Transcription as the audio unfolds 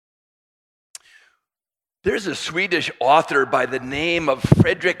There's a Swedish author by the name of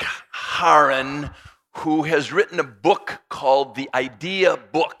Frederick Harren who has written a book called The Idea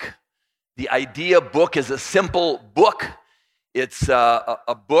Book. The Idea Book is a simple book. It's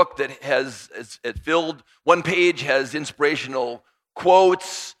a book that it filled, one page has inspirational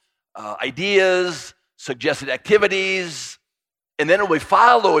quotes, ideas, suggested activities, and then it will be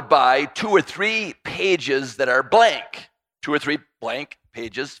followed by 2 or 3 pages that are blank. 2 or 3 blank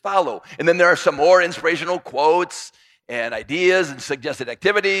pages follow. And then there are some more inspirational quotes and ideas and suggested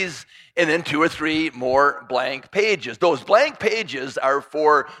activities, and then 2 or 3 more blank pages. Those blank pages are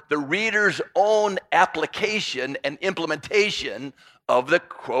for the reader's own application and implementation of the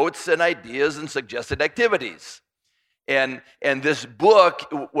quotes and ideas and suggested activities. And this book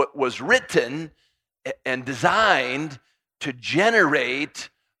was written and designed to generate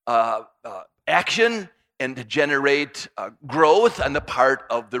action and to generate growth on the part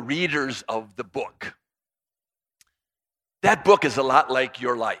of the readers of the book. That book is a lot like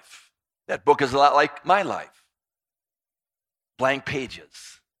your life. That book is a lot like my life. Blank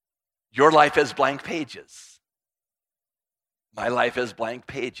pages. Your life has blank pages. My life has blank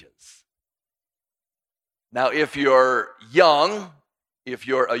pages. Now, if you're young, if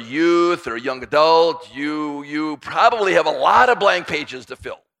you're a youth or a young adult, you probably have a lot of blank pages to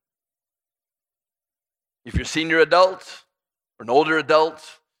fill. If you're a senior adult or an older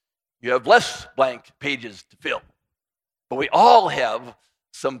adult, you have less blank pages to fill. But we all have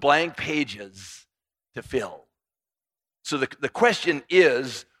some blank pages to fill. So the question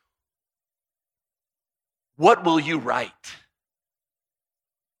is, what will you write?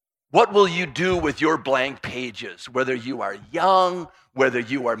 What will you do with your blank pages? Whether you are young, whether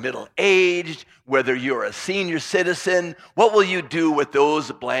you are middle-aged, whether you're a senior citizen, what will you do with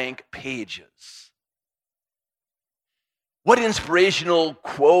those blank pages? What inspirational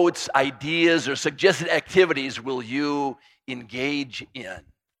quotes, ideas, or suggested activities will you engage in?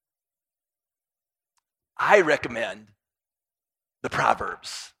 I recommend the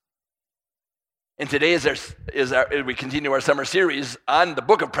Proverbs. And today we continue our summer series on the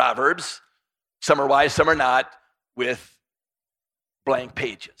book of Proverbs. Some are wise, some are not, with blank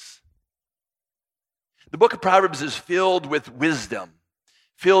pages. The book of Proverbs is filled with wisdom,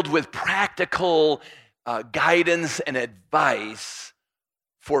 filled with practical guidance and advice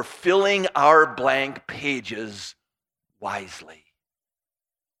for filling our blank pages wisely.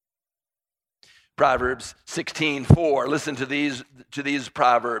 Proverbs 16:4. Listen to these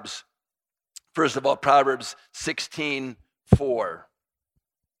proverbs. First of all, Proverbs 16:4.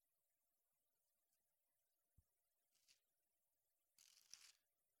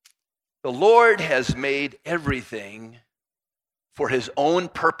 The Lord has made everything for his own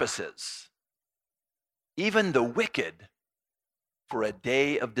purposes, even the wicked for a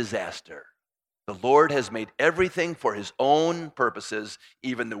day of disaster. The Lord has made everything for his own purposes,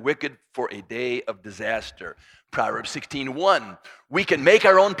 even the wicked for a day of disaster. Proverbs 16:1. We can make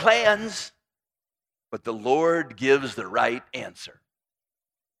our own plans, but the Lord gives the right answer.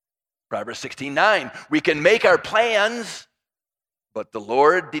 Proverbs 16:9. We can make our plans, but the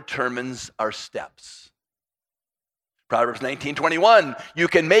Lord determines our steps. Proverbs 19:21. You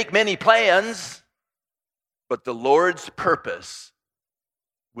can make many plans, but the Lord's purpose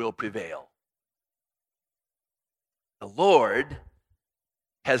will prevail. The Lord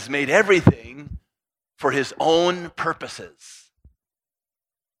has made everything for his own purposes.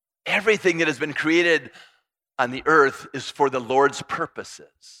 Everything that has been created on the earth is for the Lord's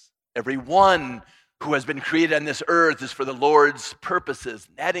purposes. Everyone who has been created on this earth is for the Lord's purposes.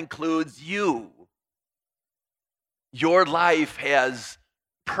 That includes you. Your life has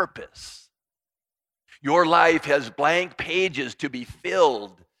purpose. Your life has blank pages to be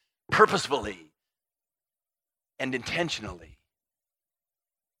filled purposefully and intentionally.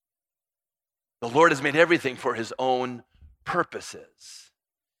 The Lord has made everything for his own purposes.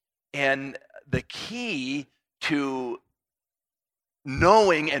 And the key to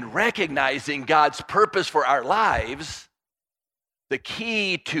knowing and recognizing God's purpose for our lives, the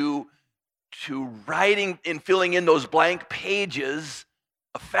key to writing and filling in those blank pages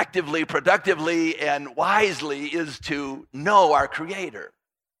effectively, productively, and wisely is to know our Creator,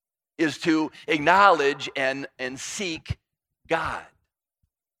 is to acknowledge and seek God.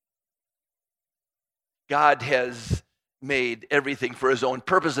 God has made everything for his own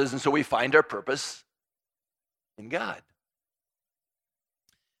purposes, and so we find our purpose in God.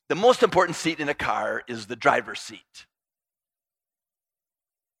 The most important seat in a car is the driver's seat.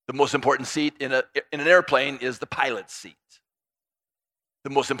 The most important seat in an airplane is the pilot's seat. The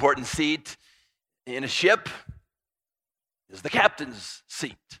most important seat in a ship is the captain's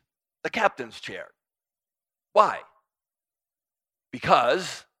seat, the captain's chair. Why?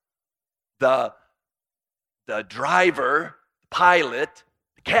 Because the driver, pilot,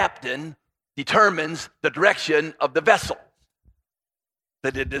 the captain determines the direction of the vessel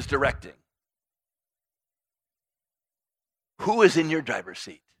that it is directing. Who is in your driver's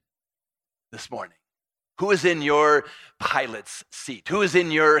seat this morning? Who is in your pilot's seat? Who is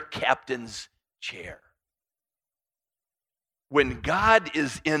in your captain's chair? When God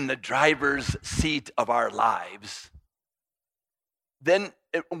is in the driver's seat of our lives, then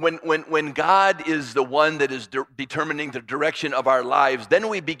when God is the one that is determining the direction of our lives, then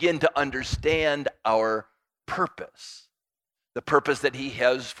we begin to understand our purpose, the purpose that he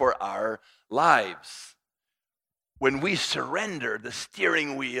has for our lives. When we surrender the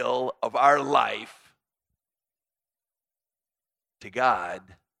steering wheel of our life to God,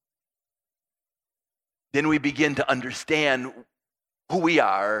 then we begin to understand who we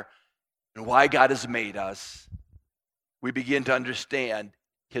are and why God has made us. We begin to understand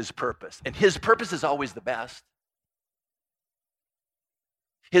his purpose. And his purpose is always the best.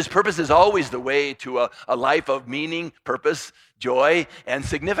 His purpose is always the way to a life of meaning, purpose, joy, and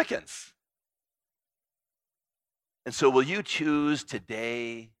significance. And so will you choose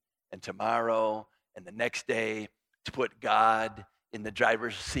today and tomorrow and the next day to put God in the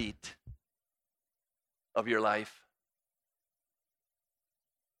driver's seat of your life?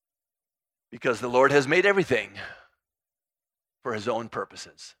 Because the Lord has made everything for his own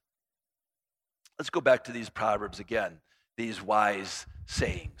purposes. Let's go back to these Proverbs again, these wise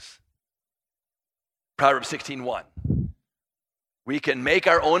sayings. Proverbs 16:1. We can make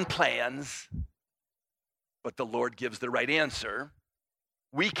our own plans, but the Lord gives the right answer.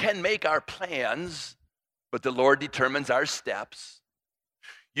 We can make our plans, but the Lord determines our steps.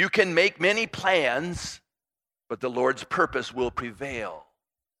 You can make many plans, but the Lord's purpose will prevail.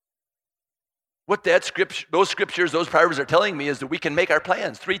 What those scriptures, those Proverbs are telling me is that we can make our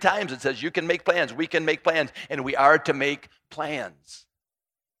plans. 3 times it says you can make plans, we can make plans, and we are to make plans.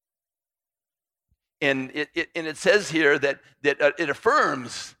 And it says here that it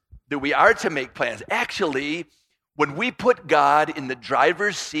affirms that we are to make plans. Actually, when we put God in the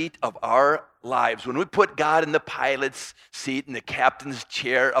driver's seat of our lives, when we put God in the pilot's seat, in the captain's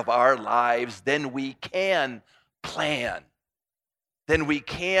chair of our lives, then we can plan. Then we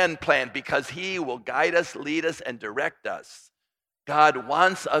can plan because he will guide us, lead us, and direct us. God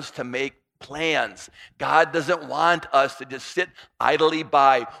wants us to make plans. God doesn't want us to just sit idly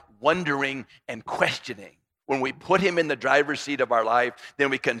by, wondering and questioning. When we put him in the driver's seat of our life, then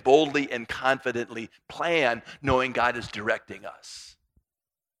we can boldly and confidently plan, knowing God is directing us.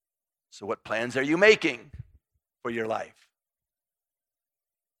 So what plans are you making for your life?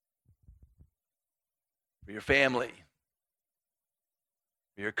 For your family?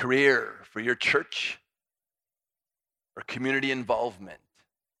 For your career, for your church, or community involvement?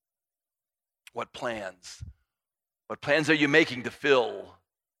 What plans? What plans are you making to fill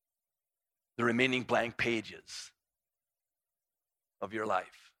the remaining blank pages of your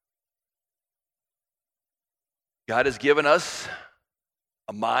life? God has given us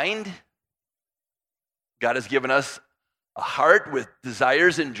a mind. God has given us a heart with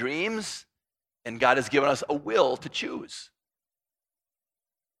desires and dreams, and God has given us a will to choose.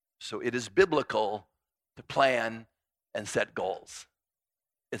 So it is biblical to plan and set goals.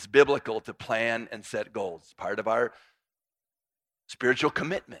 It's biblical to plan and set goals. It's part of our spiritual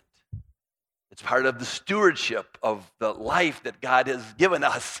commitment. It's part of the stewardship of the life that God has given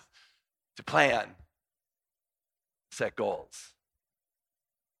us to plan, set goals.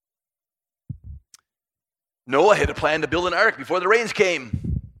 Noah had a plan to build an ark before the rains came.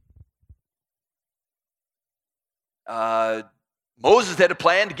 Moses had a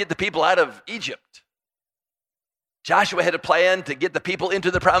plan to get the people out of Egypt. Joshua had a plan to get the people into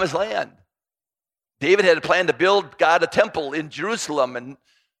the promised land. David had a plan to build God a temple in Jerusalem, and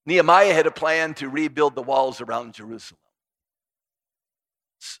Nehemiah had a plan to rebuild the walls around Jerusalem.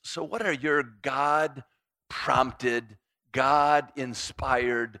 So what are your God-prompted,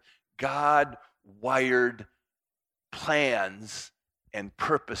 God-inspired, God-wired plans and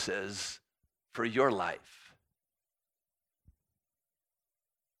purposes for your life?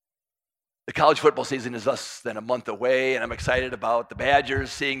 The college football season is less than a month away, and I'm excited about the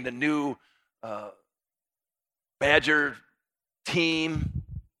Badgers, seeing the new Badger team,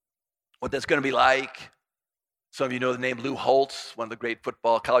 what that's going to be like. Some of you know the name Lou Holtz, one of the great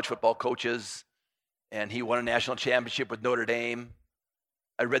college football coaches, and he won a national championship with Notre Dame.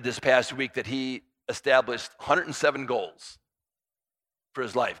 I read this past week that he established 107 goals for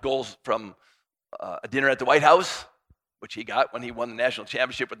his life. Goals from a dinner at the White House, which he got when he won the national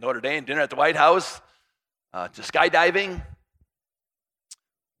championship with Notre Dame, dinner at the White House, to skydiving.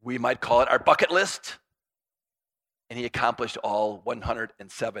 We might call it our bucket list. And he accomplished all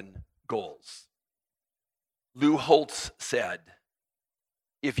 107 goals. Lou Holtz said,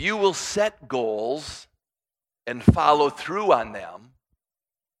 if you will set goals and follow through on them,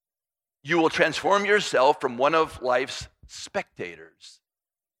 you will transform yourself from one of life's spectators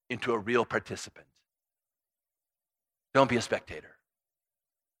into a real participant. Don't be a spectator.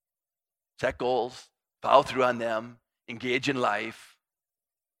 Set goals, follow through on them, engage in life,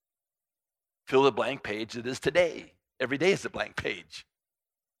 fill the blank page that is today. Every day is a blank page.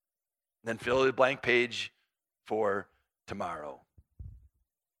 And then fill the blank page for tomorrow.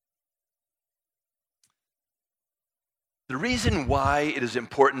 The reason why it is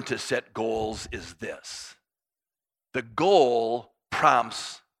important to set goals is this. The goal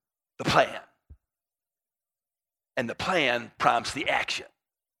prompts the plan. And the plan prompts the action.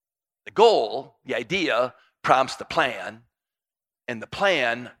 The goal, the idea, prompts the plan. And the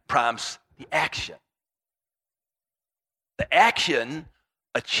plan prompts the action. The action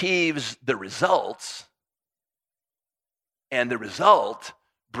achieves the results, and the result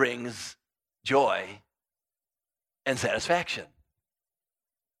brings joy and satisfaction.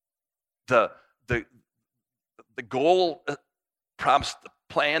 The goal prompts the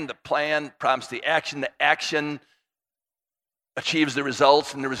plan prompts the action achieves the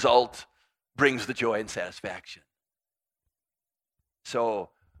results, and the result brings the joy and satisfaction. So,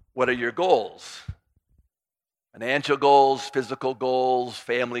 what are your goals? Financial goals, physical goals,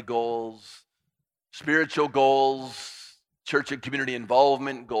 family goals, spiritual goals, church and community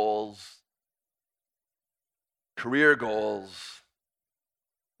involvement goals, career goals.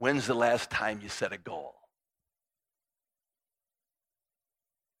 When's the last time you set a goal?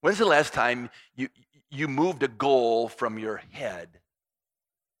 When's the last time you moved a goal from your head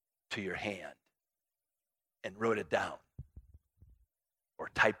to your hand and wrote it down or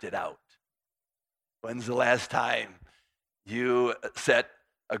typed it out? When's the last time you set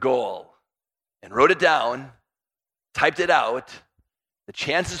a goal and wrote it down, typed it out? The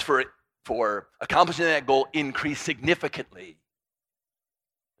chances for accomplishing that goal increase significantly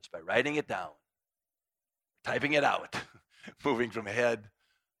just by writing it down, typing it out, moving from head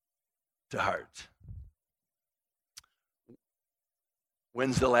to heart.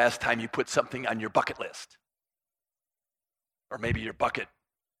 When's the last time you put something on your bucket list? Or maybe your bucket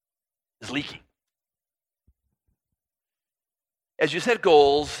is leaking. As you set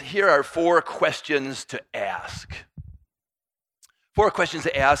goals, here are 4 questions to ask. 4 questions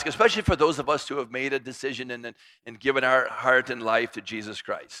to ask, especially for those of us who have made a decision and given our heart and life to Jesus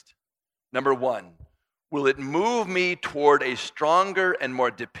Christ. Number 1, will it move me toward a stronger and more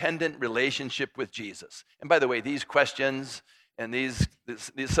dependent relationship with Jesus? And by the way, these questions and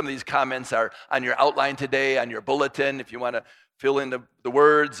some of these comments are on your outline today, on your bulletin, if you want to fill in the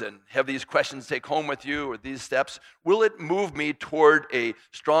words and have these questions take home with you, or these steps. Will it move me toward a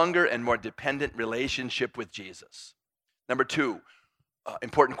stronger and more dependent relationship with Jesus? Number 2,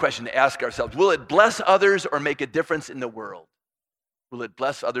 important question to ask ourselves. Will it bless others or make a difference in the world? Will it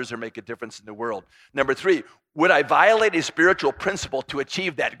bless others or make a difference in the world? Number 3, would I violate a spiritual principle to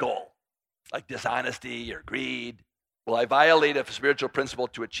achieve that goal? Like dishonesty or greed? Will I violate a spiritual principle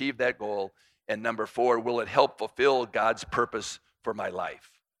to achieve that goal? And number 4, will it help fulfill God's purpose for my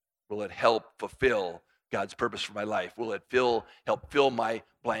life? Will it help fulfill God's purpose for my life? Will it help fill my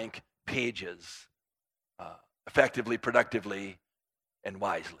blank pages effectively, productively, and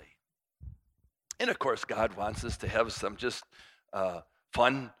wisely? And of course, God wants us to have some just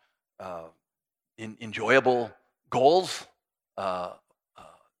fun, enjoyable goals that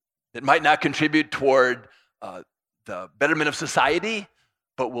might not contribute toward the betterment of society,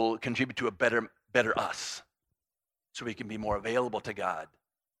 but will contribute to a better us, so we can be more available to God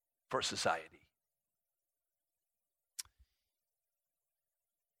for society.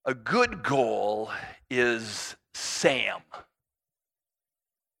 A good goal is Sam.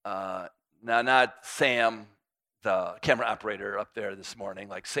 Now, not Sam, the camera operator up there this morning,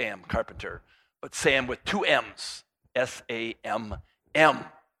 like Sam Carpenter, but Sam with 2 M's, S-A-M-M.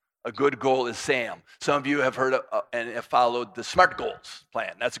 A good goal is Sam. Some of you have heard and have followed the SMART goals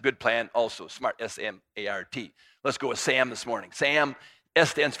plan. That's a good plan also, SMART, S-M-A-R-T. Let's go with Sam this morning. Sam,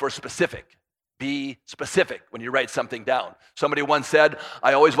 S stands for specific. Be specific when you write something down. Somebody once said,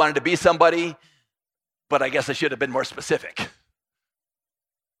 I always wanted to be somebody, but I guess I should have been more specific.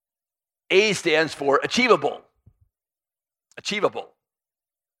 A stands for achievable. Achievable.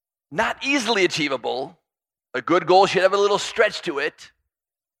 Not easily achievable. A good goal should have a little stretch to it,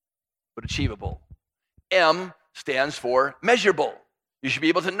 but achievable. M stands for measurable. You should be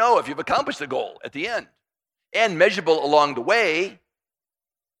able to know if you've accomplished the goal at the end. and measurable along the way,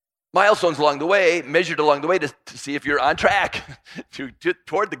 milestones along the way, measured along the way to see if you're on track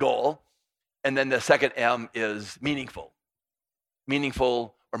toward the goal. And then the second M is meaningful.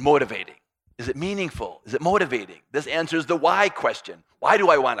 Meaningful or motivating. Is it meaningful? Is it motivating? This answers the why question. Why do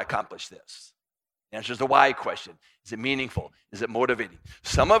I want to accomplish this? It answers the why question. Is it meaningful? Is it motivating?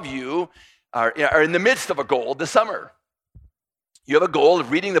 Some of you are in the midst of a goal this summer. You have a goal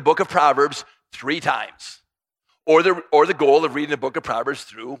of reading the book of Proverbs 3 times. Or the goal of reading the book of Proverbs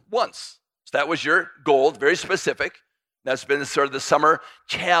through once. So that was your goal, very specific. That's been sort of the summer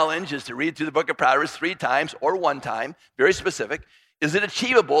challenge, is to read through the book of Proverbs 3 times or 1 time, very specific. Is it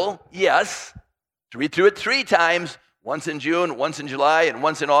achievable? Yes. To read through it 3 times, once in June, once in July, and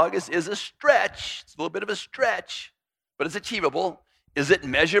once in August is a stretch. It's a little bit of a stretch, but it's achievable. Is it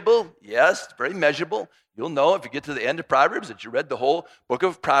measurable? Yes, it's very measurable. You'll know if you get to the end of Proverbs that you read the whole book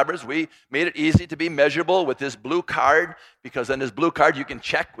of Proverbs. We made it easy to be measurable with this blue card, because on this blue card you can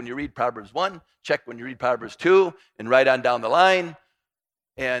check when you read Proverbs 1, check when you read Proverbs 2, and right on down the line.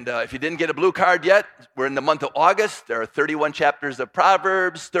 And if you didn't get a blue card yet, we're in the month of August. There are 31 chapters of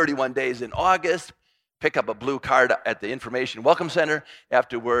Proverbs, 31 days in August. Pick up a blue card at the Information Welcome Center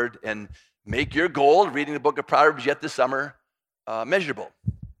afterward and make your goal, reading the book of Proverbs yet this summer, measurable.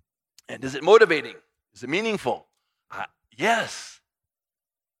 And is it motivating? Is it meaningful? Yes.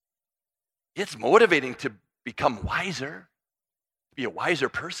 It's motivating to become wiser, to be a wiser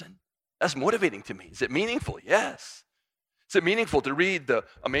person. That's motivating to me. Is it meaningful? Yes. Is it meaningful to read the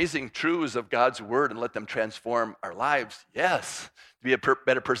amazing truths of God's word and let them transform our lives? Yes. To be a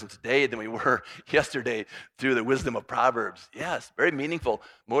better person today than we were yesterday through the wisdom of Proverbs? Yes. Very meaningful,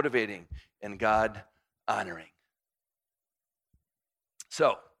 motivating, and God-honoring.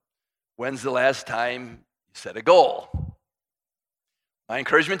 So, when's the last time you set a goal? My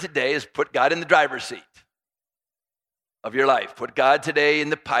encouragement today is put God in the driver's seat of your life. Put God today in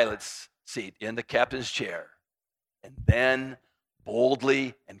the pilot's seat, in the captain's chair. And then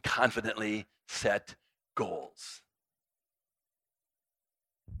boldly and confidently set goals.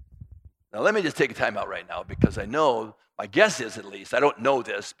 Now, let me just take a time out right now, because I know, my guess is at least, I don't know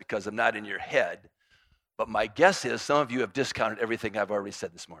this because I'm not in your head, but my guess is some of you have discounted everything I've already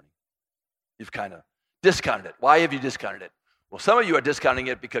said this morning. You've kind of discounted it. Why have you discounted it? Well, some of you are discounting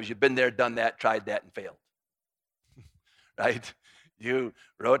it because you've been there, done that, tried that, and failed. Right? You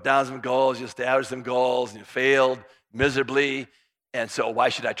wrote down some goals, you established some goals, and you failed miserably, and so why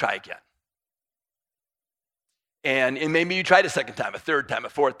should I try again? And maybe you tried a second time, a third time, a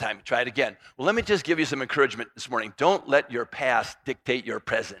fourth time, you try it again. Well, let me just give you some encouragement this morning. Don't let your past dictate your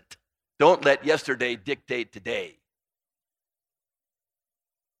present. Don't let yesterday dictate today.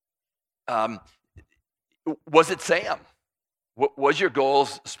 Was it Sam? Was your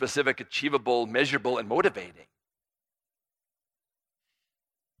goals specific, achievable, measurable, and motivating?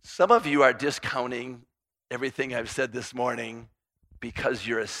 Some of you are discounting everything I've said this morning because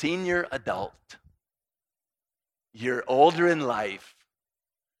you're a senior adult. You're older in life,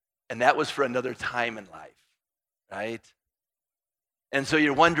 and that was for another time in life, right? And so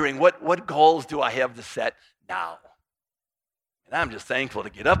you're wondering, what goals do I have to set now? And I'm just thankful to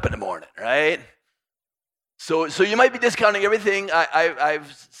get up in the morning, right? So you might be discounting everything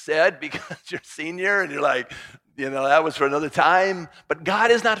I've said because you're senior and you're like, that was for another time. But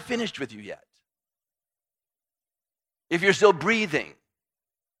God is not finished with you yet. If you're still breathing,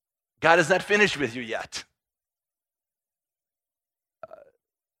 God is not finished with you yet.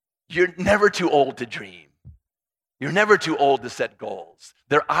 You're never too old to dream. You're never too old to set goals.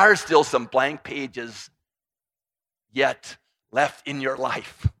 There are still some blank pages yet left in your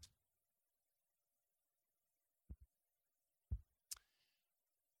life.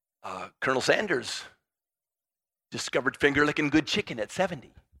 Colonel Sanders discovered finger-licking good chicken at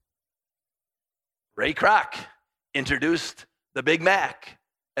 70. Ray Kroc introduced the Big Mac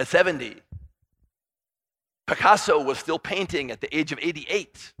at 70. Picasso was still painting at the age of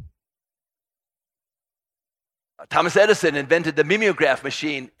 88. Thomas Edison invented the mimeograph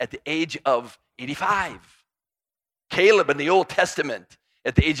machine at the age of 85. Caleb in the Old Testament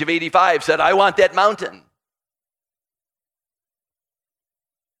at the age of 85 said, I want that mountain.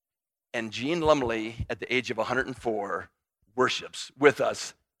 And Gene Lumley, at the age of 104, worships with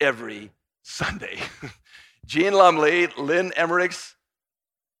us every Sunday. Gene Lumley, Lynn Emmerich's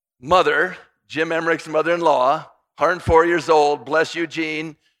mother, Jim Emmerich's mother-in-law, 104 years old, bless you,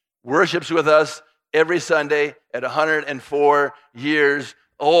 Gene, worships with us every Sunday at 104 years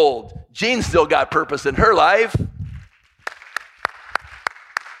old. Jean still got purpose in her life.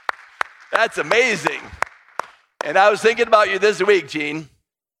 That's amazing. And I was thinking about you this week, Jean.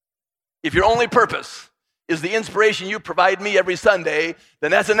 If your only purpose is the inspiration you provide me every Sunday,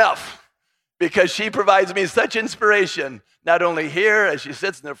 then that's enough. Because she provides me such inspiration, not only here as she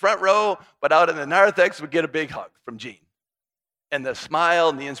sits in the front row, but out in the narthex, we get a big hug from Jean. And the smile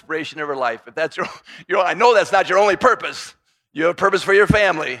and the inspiration of her life. If that's I know that's not your only purpose. You have a purpose for your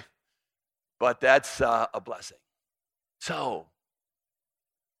family, but that's a blessing. So,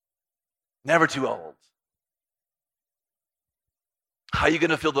 never too old. How are you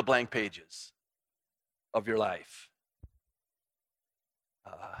going to fill the blank pages of your life?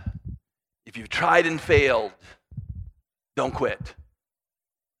 If you've tried and failed, don't quit.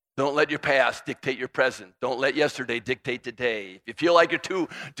 Don't let your past dictate your present. Don't let yesterday dictate today. If you feel like you're too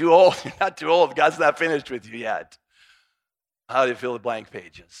old, you're not too old. God's not finished with you yet. How do you fill the blank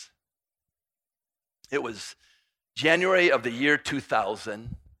pages? It was January of the year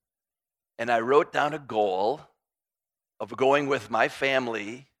 2000, and I wrote down a goal of going with my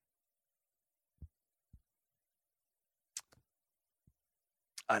family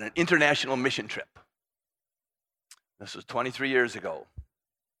on an international mission trip. This was 23 years ago.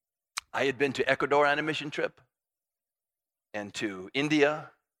 I had been to Ecuador on a mission trip and to India,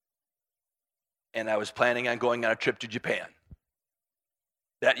 and I was planning on going on a trip to Japan.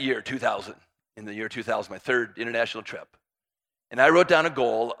 That year, 2000, in the year 2000, my third international trip. And I wrote down a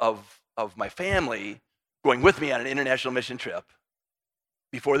goal of my family going with me on an international mission trip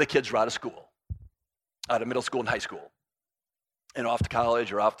before the kids were out of school, out of middle school and high school, and off to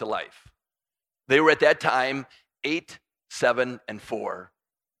college or off to life. They were at that time 8, 7, and 4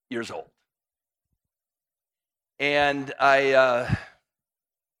 years old. And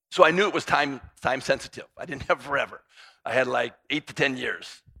so I knew it was time sensitive. I didn't have forever. I had like 8 to 10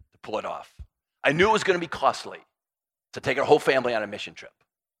 years to pull it off. I knew it was going to be costly to take our whole family on a mission trip.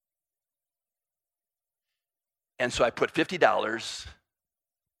 And so I put $50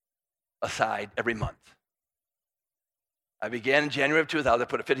 aside every month. I began in January of 2000. I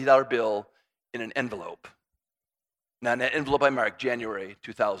put a $50 bill in an envelope. Now, in that envelope, I marked January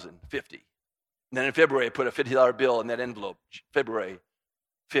 2050. And then in February, I put a $50 bill in that envelope. February,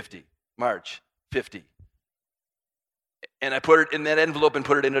 50. March, 50. And I put it in that envelope and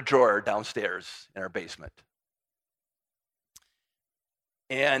put it in a drawer downstairs in our basement.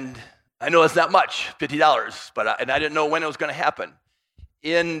 And I know it's not much, $50, but I didn't know when it was going to happen.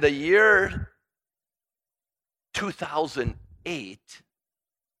 In the year 2008,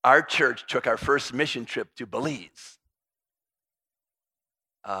 our church took our first mission trip to Belize.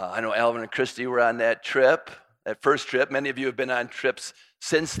 I know Alvin and Christy were on that trip, that first trip. Many of you have been on trips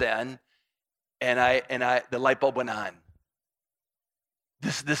since then, and the light bulb went on.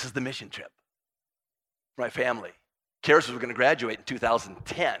 This is the mission trip for my family. Karis was going to graduate in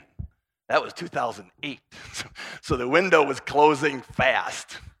 2010. That was 2008. So the window was closing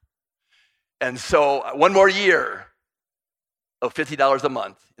fast. And so one more year of $50 a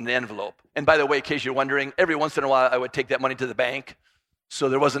month in the envelope. And by the way, in case you're wondering, every once in a while I would take that money to the bank. So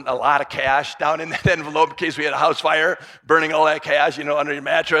there wasn't a lot of cash down in that envelope in case we had a house fire, burning all that cash, under your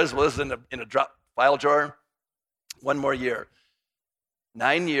mattress. Well, this is in a drop file drawer. One more year.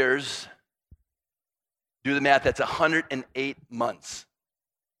 9 years. Do the math, that's 108 months.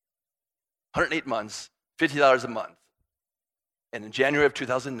 108 months, $50 a month. And in January of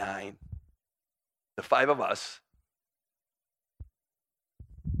 2009, the 5 of us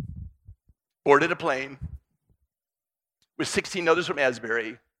boarded a plane with 16 others from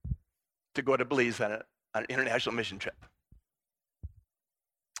Asbury to go to Belize on an international mission trip.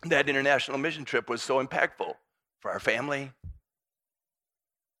 That international mission trip was so impactful for our family.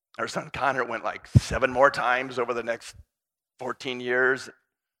 Our son Connor went like 7 more times over the next 14 years.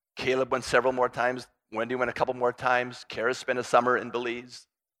 Caleb went several more times. Wendy went a couple more times. Karis spent a summer in Belize.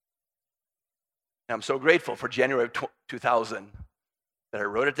 And I'm so grateful for January of 2000 that I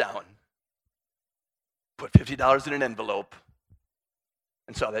wrote it down, put $50 in an envelope,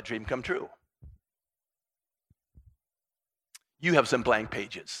 and saw that dream come true. You have some blank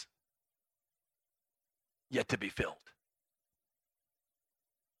pages yet to be filled.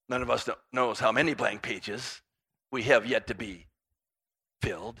 None of us knows how many blank pages we have yet to be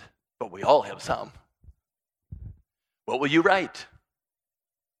filled, but we all have some. What will you write?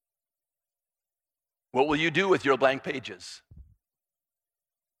 What will you do with your blank pages?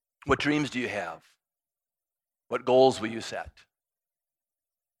 What dreams do you have? What goals will you set?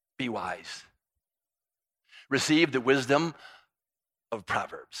 Be wise. Receive the wisdom of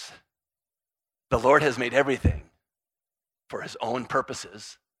Proverbs. The Lord has made everything for his own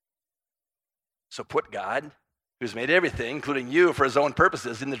purposes. So put God, who's made everything, including you, for his own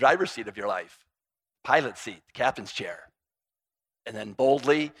purposes, in the driver's seat of your life, pilot seat, captain's chair. And then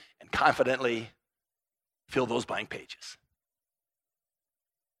boldly and confidently fill those blank pages.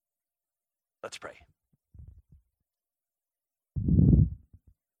 Let's pray.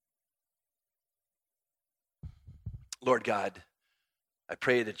 Lord God, I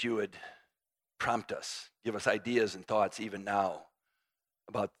pray that you would prompt us, give us ideas and thoughts even now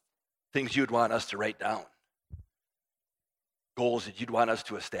about things you'd want us to write down, goals that you'd want us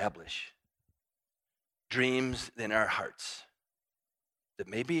to establish, dreams in our hearts that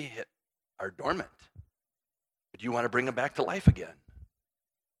maybe are dormant, but you want to bring them back to life again,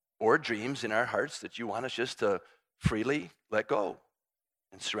 or dreams in our hearts that you want us just to freely let go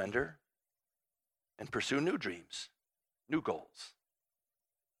and surrender and pursue new dreams, new goals.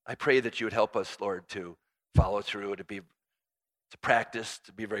 I pray that you would help us, Lord, to follow through, to practice,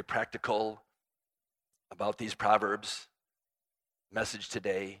 to be very practical about these Proverbs message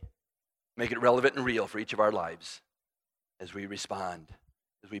today. Make it relevant and real for each of our lives as we respond,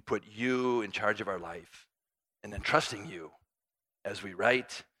 as we put you in charge of our life, and then trusting you as we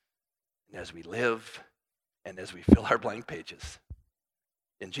write and as we live and as we fill our blank pages.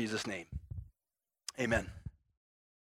 In Jesus' name, amen.